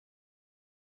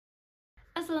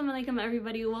Assalamu alaikum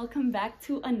everybody, welcome back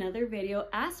to another video.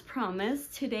 As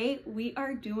promised, today we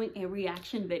are doing a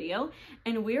reaction video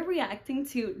and we're reacting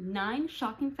to 9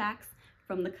 shocking facts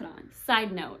from the Quran.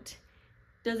 Side note,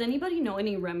 does anybody know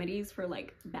any remedies for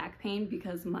like back pain?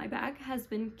 Because my back has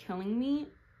been killing me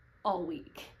all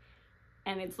week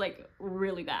and it's like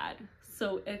really bad.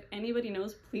 So if anybody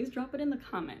knows, please drop it in the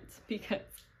comments because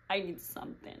I need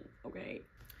something, okay?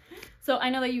 So I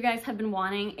know that you guys have been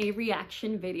wanting a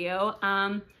reaction video.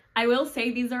 I will say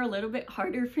these are a little bit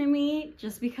harder for me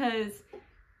just because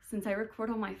since I record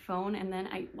on my phone and then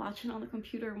I watch it on the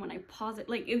computer when I pause it,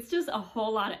 like it's just a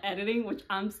whole lot of editing, which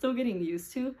I'm still getting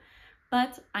used to,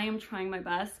 but I am trying my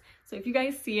best. So if you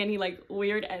guys see any like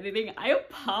weird editing, I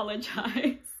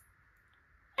apologize.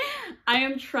 I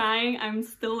am trying, I'm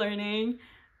still learning,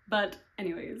 but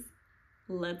anyways,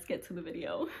 let's get to the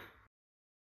video.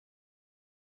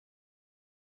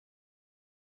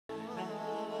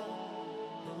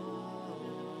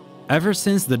 Ever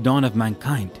since the dawn of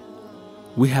mankind,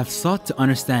 we have sought to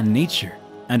understand nature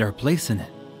and our place in it.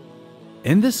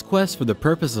 In this quest for the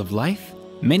purpose of life,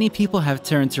 many people have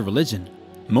turned to religion.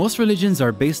 Most religions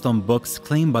are based on books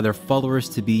claimed by their followers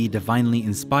to be divinely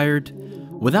inspired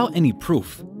without any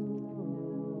proof.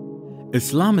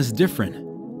 Islam is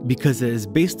different because it is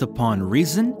based upon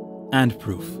reason and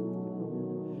proof.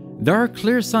 There are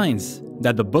clear signs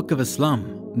that the Book of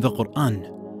Islam, the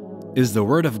Qur'an, is the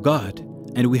Word of God,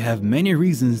 and we have many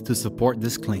reasons to support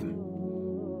this claim.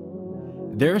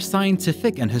 There are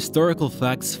scientific and historical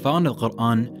facts found in the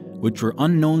Qur'an which were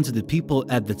unknown to the people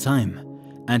at the time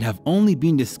and have only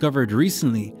been discovered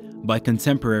recently by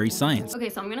contemporary science. Okay,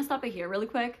 so I'm gonna stop it here really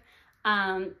quick.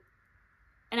 And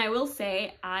I will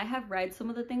say I have read some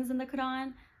of the things in the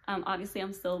Quran. Obviously,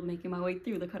 I'm still making my way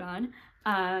through the Quran.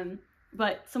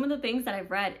 But some of the things that I've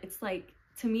read, it's like,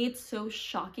 to me, it's so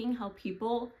shocking how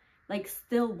people like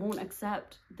still won't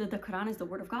accept that the Quran is the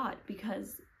word of God,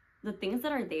 because the things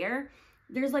that are there,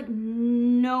 there's like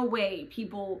no way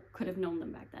people could have known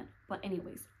them back then. But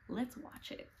anyways, let's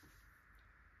watch it.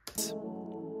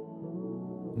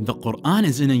 The Quran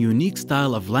is in a unique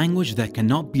style of language that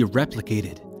cannot be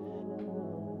replicated.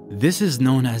 This is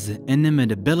known as the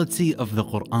inimitability of the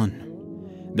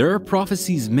Quran. There are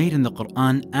prophecies made in the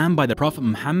Quran and by the Prophet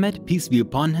Muhammad, peace be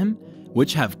upon him,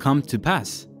 which have come to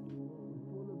pass.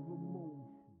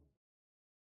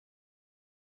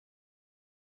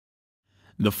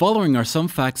 The following are some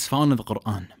facts found in the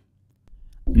Quran.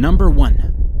 Number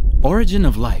 1. Origin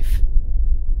of life.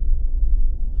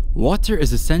 Water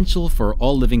is essential for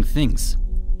all living things.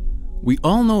 We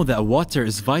all know that water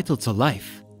is vital to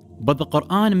life, but the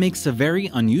Quran makes a very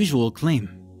unusual claim.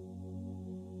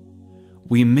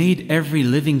 We made every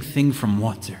living thing from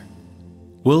water.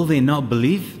 Will they not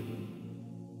believe?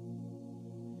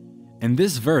 In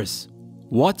this verse,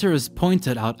 water is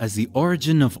pointed out as the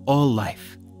origin of all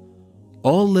life.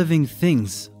 All living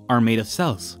things are made of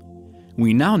cells.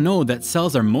 We now know that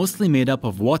cells are mostly made up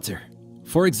of water.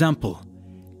 For example,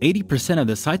 80% of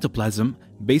the cytoplasm,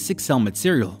 basic cell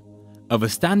material, of a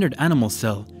standard animal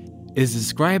cell is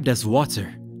described as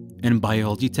water in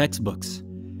biology textbooks.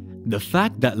 The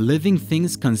fact that living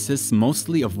things consist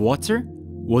mostly of water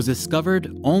was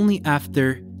discovered only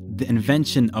after the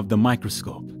invention of the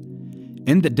microscope.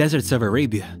 In the deserts of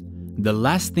Arabia, the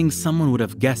last thing someone would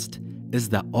have guessed is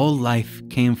that all life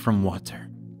came from water.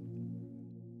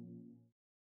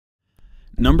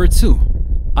 Number 2.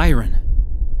 Iron.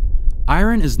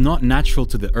 Iron is not natural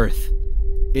to the earth.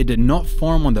 It did not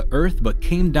form on the earth but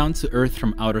came down to earth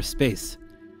from outer space.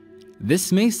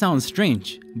 This may sound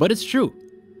strange, but it's true.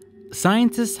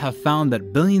 Scientists have found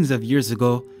that billions of years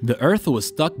ago, the earth was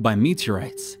struck by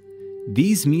meteorites.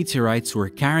 These meteorites were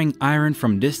carrying iron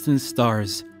from distant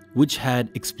stars which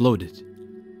had exploded.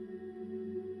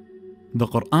 The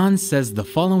Quran says the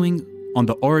following on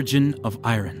the origin of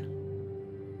iron.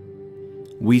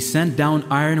 We sent down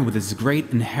iron with its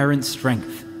great inherent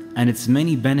strength and its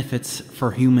many benefits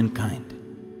for humankind.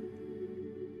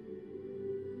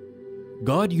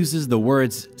 God uses the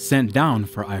words sent down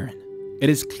for iron. It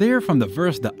is clear from the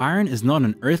verse that iron is not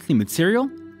an earthly material,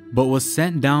 but was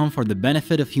sent down for the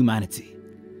benefit of humanity.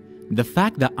 The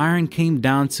fact that iron came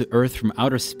down to earth from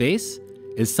outer space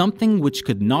is something which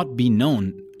could not be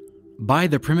known by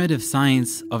the primitive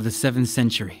science of the 7th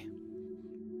century.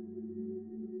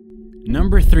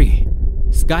 Number 3.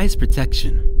 Sky's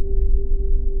protection.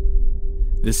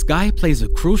 The sky plays a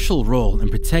crucial role in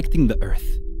protecting the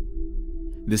earth.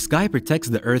 The sky protects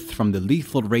the earth from the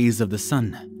lethal rays of the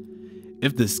sun.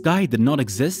 If the sky did not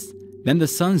exist, then the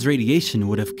sun's radiation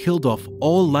would have killed off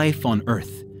all life on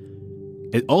earth.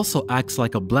 It also acts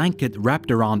like a blanket wrapped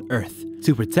around earth,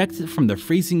 to protect it from the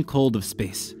freezing cold of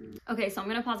space. Okay, so I'm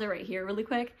gonna pause it right here really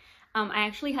quick. I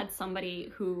actually had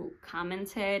somebody who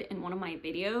commented in one of my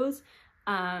videos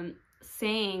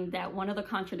saying that one of the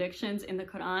contradictions in the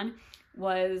Quran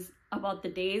was about the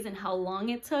days and how long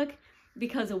it took,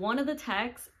 because one of the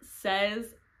texts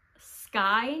says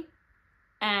sky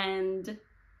and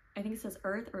I think it says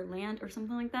earth or land or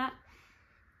something like that.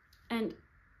 And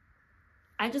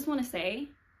I just want to say,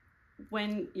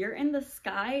 when you're in the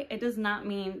sky, it does not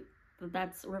mean that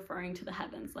that's referring to the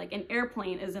heavens. Like an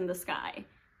airplane is in the sky,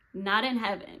 not in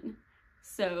heaven.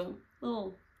 So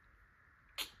little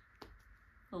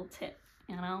tip,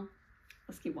 you know?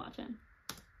 Let's keep watching.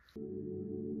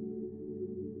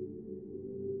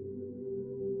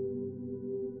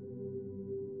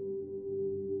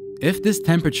 If this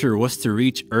temperature was to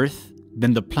reach Earth,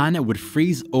 then the planet would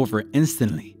freeze over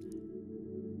instantly.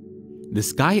 The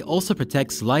sky also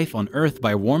protects life on Earth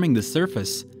by warming the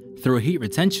surface through heat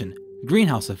retention,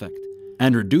 greenhouse effect,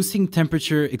 and reducing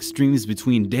temperature extremes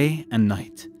between day and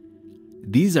night.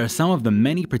 These are some of the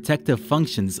many protective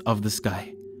functions of the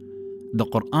sky. The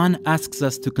Qur'an asks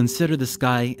us to consider the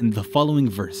sky in the following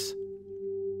verse.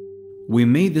 We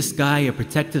made the sky a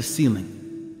protective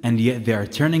ceiling, and yet they are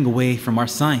turning away from our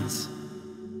signs.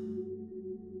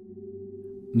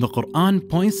 The Qur'an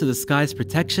points to the sky's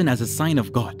protection as a sign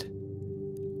of God.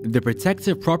 The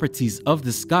protective properties of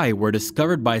the sky were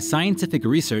discovered by scientific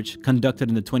research conducted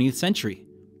in the 20th century.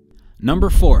 Number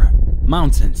 4.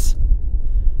 Mountains.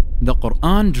 The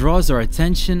Qur'an draws our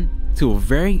attention to a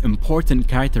very important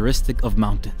characteristic of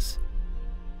mountains.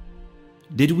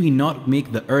 Did we not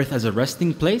make the earth as a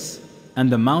resting place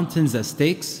and the mountains as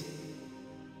stakes?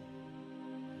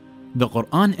 The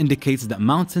Qur'an indicates that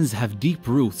mountains have deep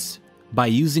roots by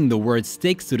using the word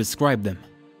stakes to describe them.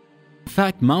 In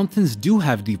fact, mountains do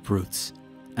have deep roots,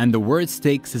 and the word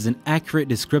stakes is an accurate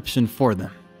description for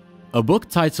them. A book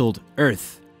titled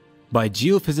Earth by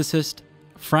geophysicist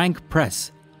Frank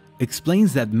Press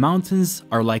explains that mountains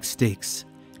are like stakes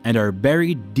and are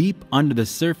buried deep under the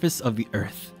surface of the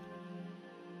earth.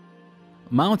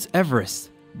 Mount Everest,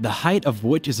 the height of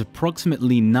which is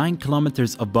approximately 9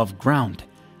 kilometers above ground,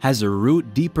 has a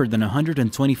root deeper than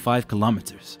 125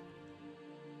 kilometers.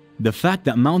 The fact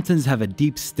that mountains have a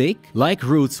deep stake-like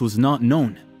roots was not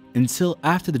known until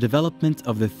after the development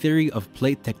of the theory of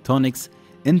plate tectonics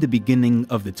in the beginning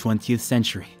of the 20th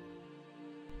century.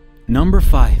 Number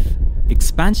 5.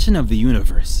 Expansion of the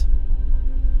universe.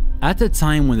 At the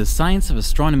time when the science of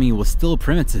astronomy was still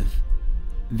primitive,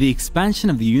 the expansion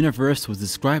of the universe was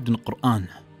described in Qur'an.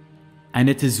 And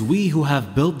it is we who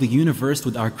have built the universe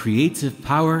with our creative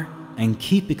power and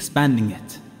keep expanding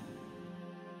it.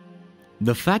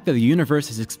 The fact that the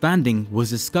universe is expanding was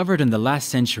discovered in the last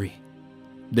century.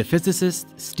 The physicist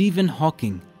Stephen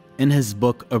Hawking, in his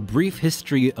book A Brief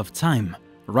History of Time,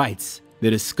 writes, "The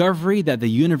discovery that the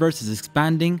universe is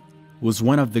expanding was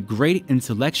one of the great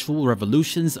intellectual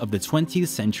revolutions of the 20th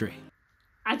century."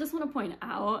 I just want to point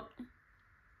out,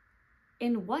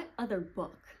 in what other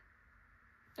book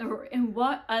or in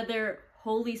what other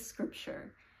holy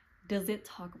scripture does it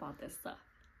talk about this stuff?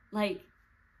 Like,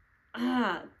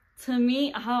 to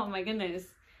me, oh my goodness,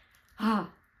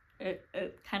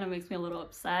 it kind of makes me a little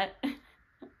upset.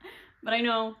 But I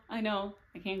know, I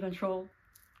can't control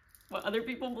what other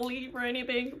people believe or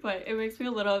anything, but it makes me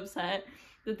a little upset.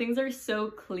 The things are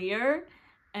so clear,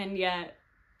 and yet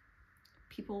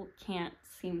people can't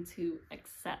seem to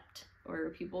accept, or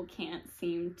people can't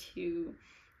seem to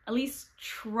at least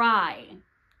try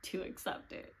to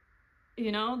accept it.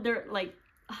 You know, they're like,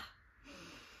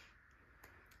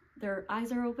 their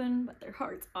eyes are open, but their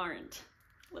hearts aren't.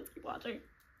 Let's keep watching.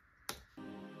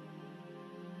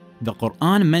 The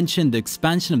Qur'an mentioned the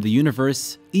expansion of the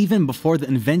universe even before the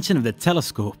invention of the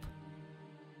telescope.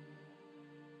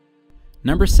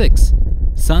 Number 6.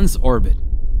 Sun's orbit.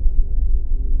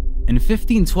 In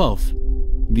 1512,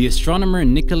 the astronomer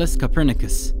Nicholas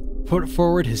Copernicus put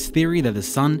forward his theory that the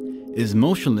sun is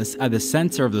motionless at the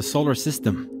center of the solar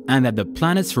system and that the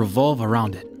planets revolve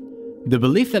around it. The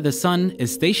belief that the sun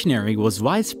is stationary was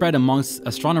widespread amongst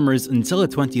astronomers until the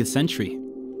 20th century.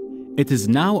 It is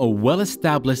now a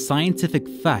well-established scientific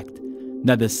fact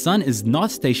that the sun is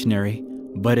not stationary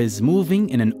but is moving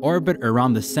in an orbit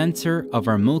around the center of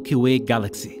our Milky Way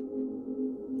galaxy.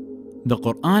 The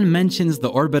Qur'an mentions the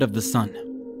orbit of the sun.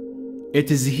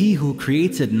 It is He who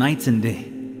created night and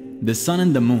day, the sun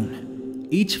and the moon,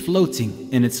 each floating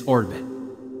in its orbit.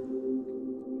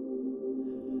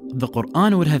 The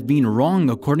Qur'an would have been wrong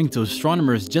according to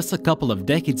astronomers just a couple of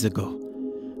decades ago,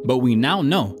 but we now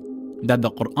know that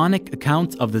the Quranic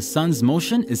account of the sun's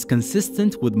motion is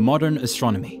consistent with modern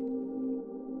astronomy.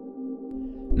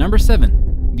 Number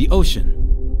 7. The ocean.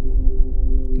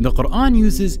 The Qur'an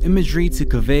uses imagery to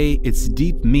convey its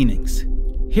deep meanings.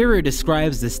 Here it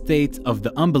describes the state of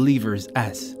the unbelievers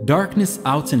as darkness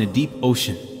out in a deep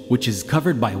ocean, which is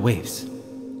covered by waves,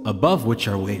 above which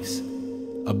are waves,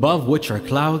 above which are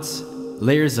clouds,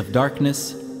 layers of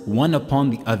darkness, one upon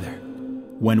the other.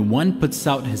 When one puts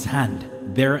out his hand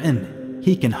therein,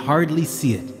 he can hardly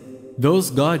see it. Those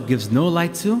God gives no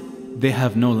light to, they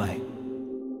have no light.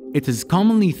 It is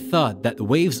commonly thought that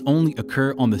waves only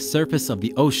occur on the surface of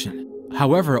the ocean.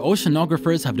 However,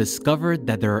 oceanographers have discovered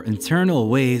that there are internal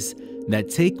waves that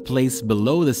take place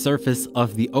below the surface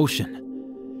of the ocean.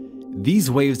 These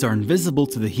waves are invisible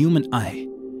to the human eye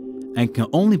and can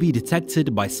only be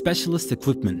detected by specialist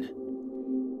equipment.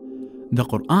 The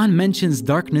Qur'an mentions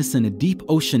darkness in a deep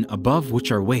ocean above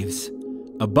which are waves,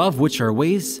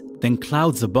 then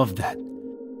clouds above that.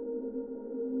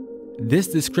 This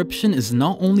description is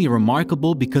not only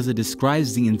remarkable because it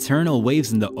describes the internal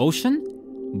waves in the ocean,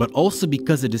 but also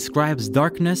because it describes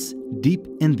darkness deep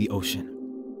in the ocean.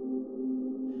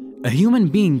 A human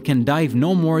being can dive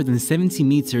no more than 70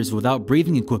 meters without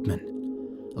breathing equipment.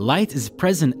 Light is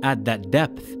present at that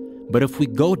depth, but if we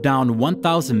go down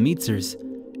 1,000 meters,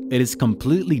 it is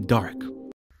completely dark.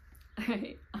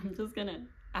 Alright, I'm just gonna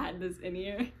add this in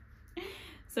here.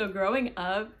 So growing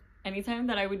up, anytime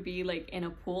that I would be like in a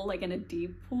pool, like in a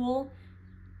deep pool,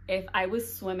 if I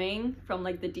was swimming from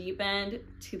like the deep end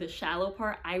to the shallow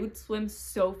part, I would swim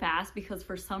so fast because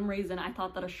for some reason I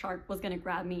thought that a shark was gonna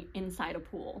grab me inside a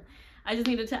pool. I just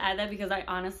needed to add that because I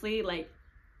honestly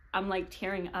I'm like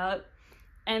tearing up.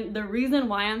 And the reason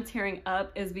why I'm tearing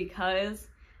up is because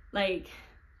like,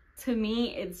 to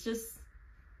me, it's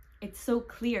so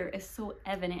clear, it's so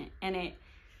evident, and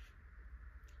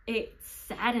it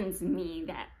saddens me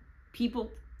that people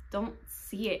don't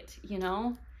see it, you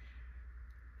know?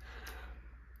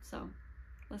 So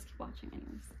let's keep watching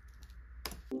anyways.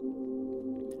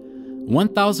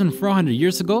 1,400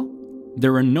 years ago,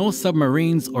 there were no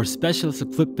submarines or specialist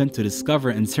equipment to discover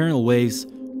internal waves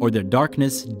or their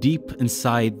darkness deep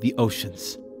inside the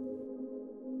oceans.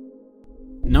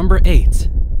 Number 8.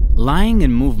 Lying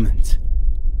in movement.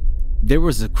 There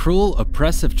was a cruel,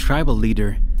 oppressive tribal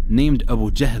leader named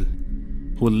Abu Jahl,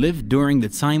 who lived during the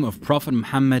time of Prophet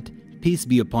Muhammad, peace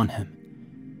be upon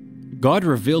him. God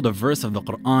revealed a verse of the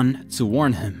Qur'an to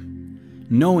warn him.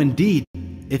 No, indeed,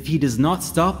 if he does not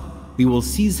stop, we will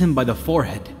seize him by the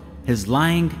forehead, his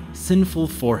lying, sinful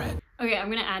forehead. Okay, I'm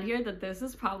gonna add here that this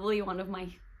is probably one of my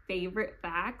favorite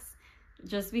facts,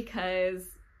 just because,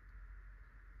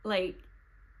 like,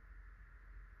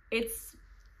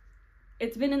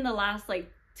 it's been in the last like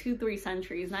 2-3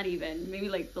 centuries, not even, maybe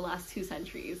like the last 2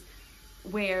 centuries,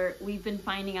 where we've been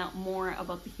finding out more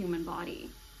about the human body.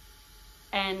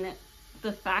 And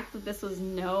the fact that this was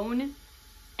known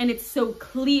and it's so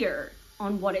clear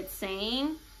on what it's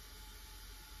saying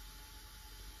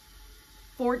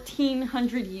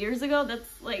 1,400 years ago,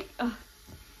 that's like, let's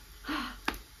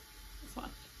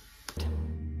watch.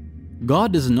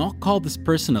 God does not call this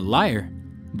person a liar,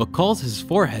 but calls his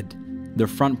forehead, the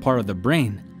front part of the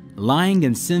brain, lying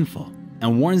and sinful,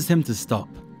 and warns him to stop.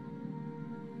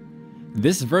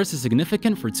 This verse is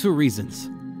significant for 2 reasons.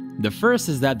 The first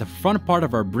is that the front part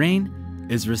of our brain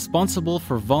is responsible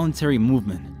for voluntary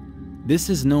movement. This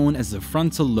is known as the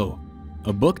frontal lobe.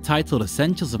 A book titled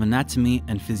Essentials of Anatomy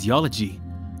and Physiology,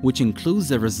 which includes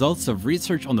the results of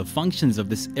research on the functions of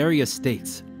this area,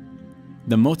 states,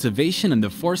 the motivation and the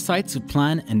foresight to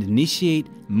plan and initiate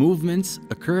movements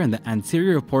occur in the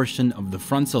anterior portion of the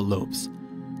frontal lobes,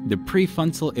 the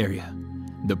prefrontal area.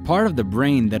 The part of the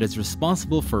brain that is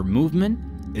responsible for movement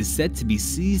is said to be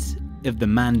seized if the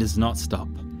man does not stop.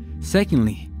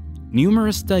 Secondly,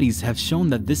 numerous studies have shown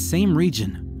that this same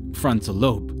region, frontal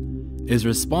lobe, is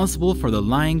responsible for the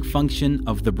lying function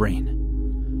of the brain.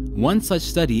 One such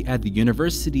study at the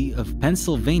University of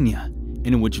Pennsylvania,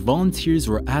 in which volunteers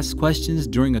were asked questions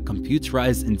during a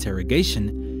computerized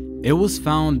interrogation, it was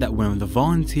found that when the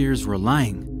volunteers were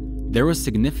lying, there was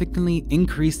significantly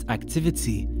increased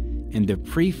activity in the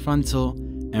prefrontal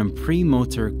and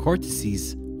premotor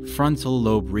cortices frontal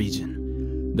lobe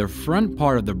region. The front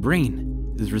part of the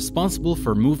brain is responsible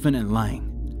for movement and lying.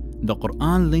 The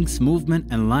Qur'an links movement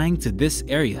and lying to this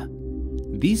area.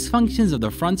 These functions of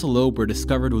the frontal lobe were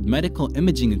discovered with medical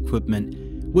imaging equipment,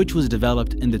 which was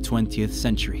developed in the 20th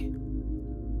century.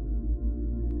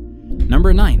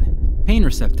 Number 9. Pain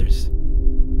receptors.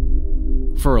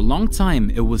 For a long time,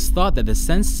 it was thought that the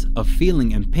sense of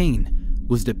feeling and pain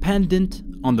was dependent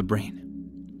on the brain.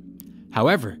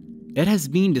 However, it has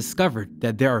been discovered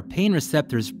that there are pain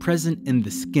receptors present in the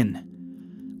skin.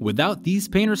 Without these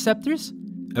pain receptors,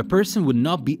 a person would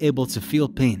not be able to feel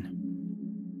pain.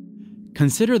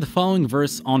 Consider the following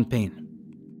verse on pain.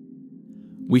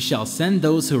 We shall send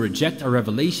those who reject our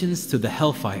revelations to the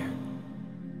hellfire.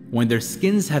 When their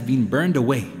skins have been burned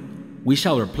away, we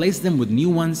shall replace them with new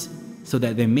ones so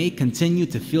that they may continue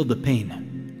to feel the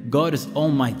pain. God is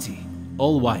Almighty,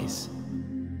 All-Wise.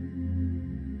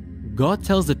 God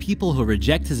tells the people who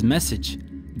reject His message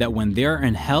that when they are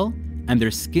in hell and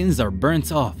their skins are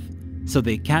burnt off so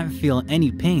they can't feel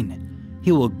any pain,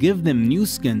 He will give them new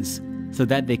skins so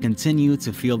that they continue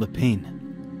to feel the pain.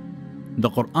 The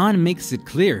Qur'an makes it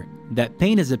clear that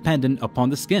pain is dependent upon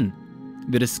the skin.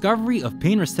 The discovery of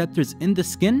pain receptors in the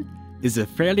skin is a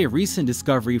fairly recent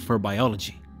discovery for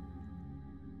biology.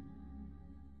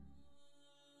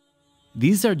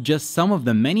 These are just some of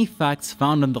the many facts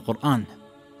found in the Qur'an.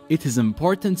 It is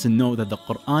important to know that the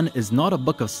Qur'an is not a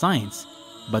book of science,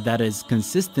 but that it is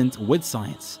consistent with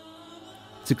science.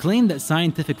 To claim that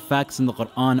scientific facts in the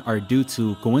Qur'an are due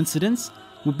to coincidence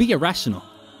would be irrational.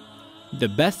 The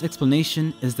best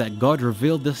explanation is that God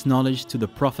revealed this knowledge to the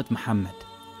Prophet Muhammad.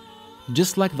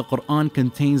 Just like the Qur'an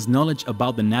contains knowledge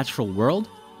about the natural world,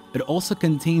 it also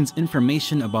contains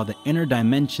information about the inner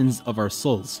dimensions of our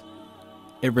souls.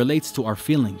 It relates to our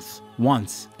feelings,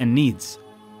 wants, and needs.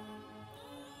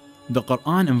 The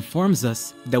Qur'an informs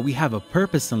us that we have a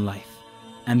purpose in life,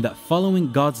 and that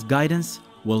following God's guidance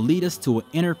will lead us to an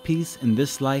inner peace in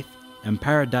this life and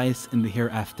paradise in the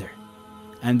hereafter,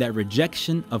 and that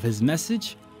rejection of His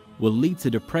message will lead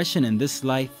to depression in this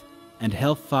life and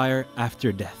hellfire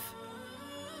after death.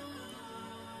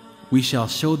 We shall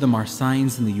show them our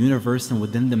signs in the universe and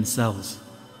within themselves,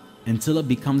 until it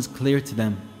becomes clear to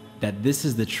them that this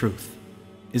is the truth.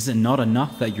 Is it not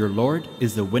enough that your Lord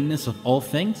is the witness of all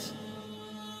things?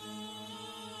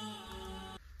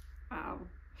 Wow.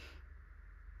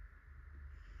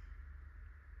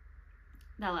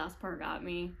 That last part got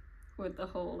me with the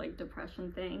whole like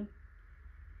depression thing.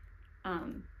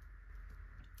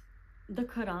 The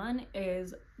Quran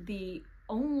is the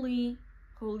only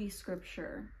holy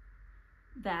scripture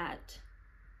that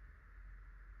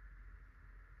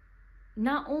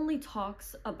not only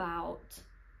talks about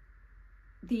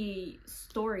the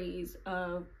stories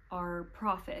of our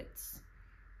prophets,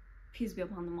 peace be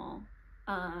upon them all,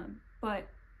 but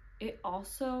it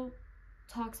also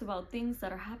talks about things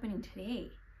that are happening today.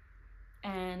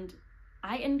 And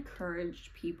I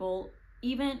encourage people,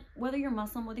 even whether you're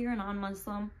Muslim, whether you're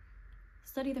non-Muslim,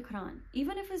 study the Quran,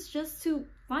 even if it's just to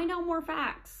find out more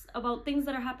facts about things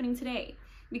that are happening today.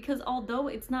 Because although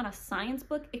it's not a science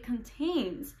book, it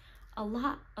contains a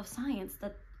lot of science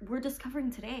that we're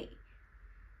discovering today.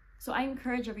 So I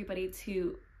encourage everybody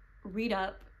to read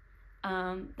up.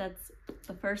 That's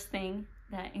the first thing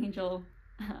that Angel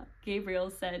Gabriel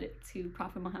said to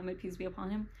Prophet Muhammad, peace be upon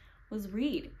him, was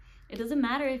read. It doesn't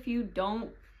matter if you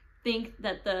don't think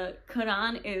that the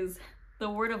Quran is the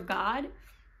word of God,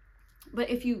 but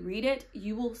if you read it,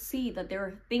 you will see that there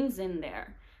are things in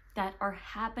there that are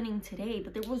happening today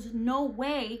that there was no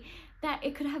way that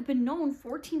it could have been known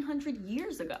 1400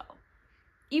 years ago.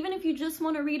 Even if you just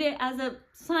want to read it as a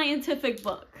scientific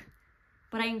book.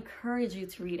 But I encourage you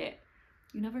to read it.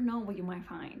 You never know what you might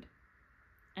find.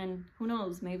 And who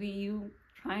knows, maybe you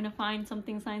trying to find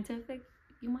something scientific,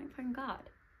 you might find God.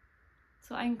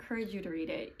 So I encourage you to read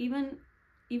it. Even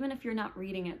if you're not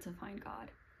reading it to find God,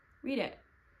 read it.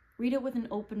 Read it with an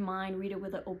open mind, read it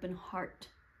with an open heart.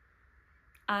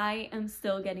 I am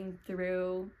still getting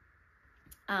through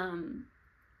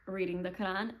reading the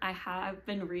Quran. I have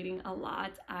been reading a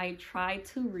lot. I try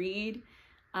to read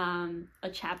a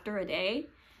chapter a day.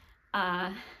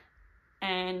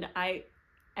 And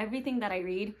everything that I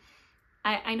read,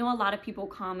 I know a lot of people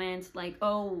comment like,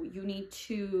 oh, you need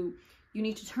to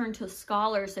turn to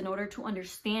scholars in order to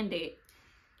understand it.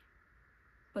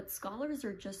 But scholars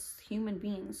are just human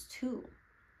beings too.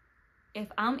 If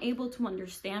I'm able to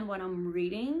understand what I'm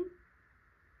reading,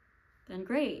 then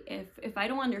great. If I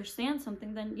don't understand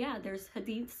something, then yeah, there's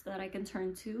hadiths that I can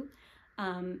turn to.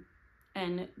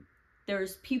 And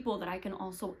there's people that I can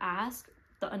also ask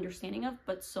the understanding of.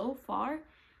 But so far,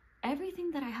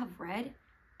 everything that I have read,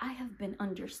 I have been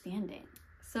understanding.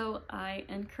 So I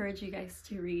encourage you guys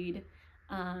to read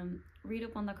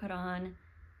up on the Quran,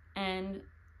 and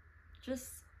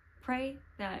just pray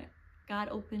that God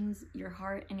opens your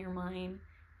heart and your mind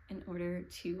in order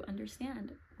to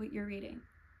understand what you're reading,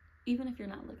 even if you're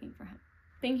not looking for Him.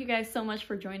 Thank you guys so much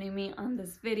for joining me on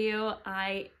this video.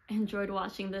 I enjoyed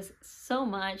watching this so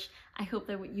much. I hope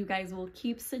that you guys will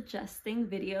keep suggesting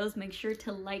videos. Make sure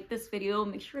to like this video.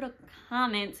 Make sure to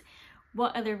comment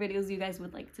what other videos you guys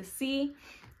would like to see.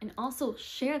 And also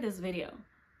share this video,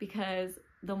 because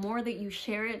the more that you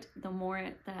share it, the more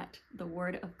that the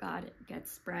word of God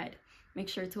gets spread. Make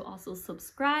sure to also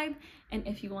subscribe. And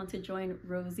if you want to join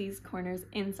Rosie's Corners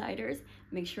Insiders,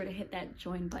 make sure to hit that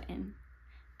join button.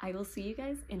 I will see you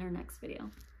guys in our next video.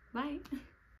 Bye.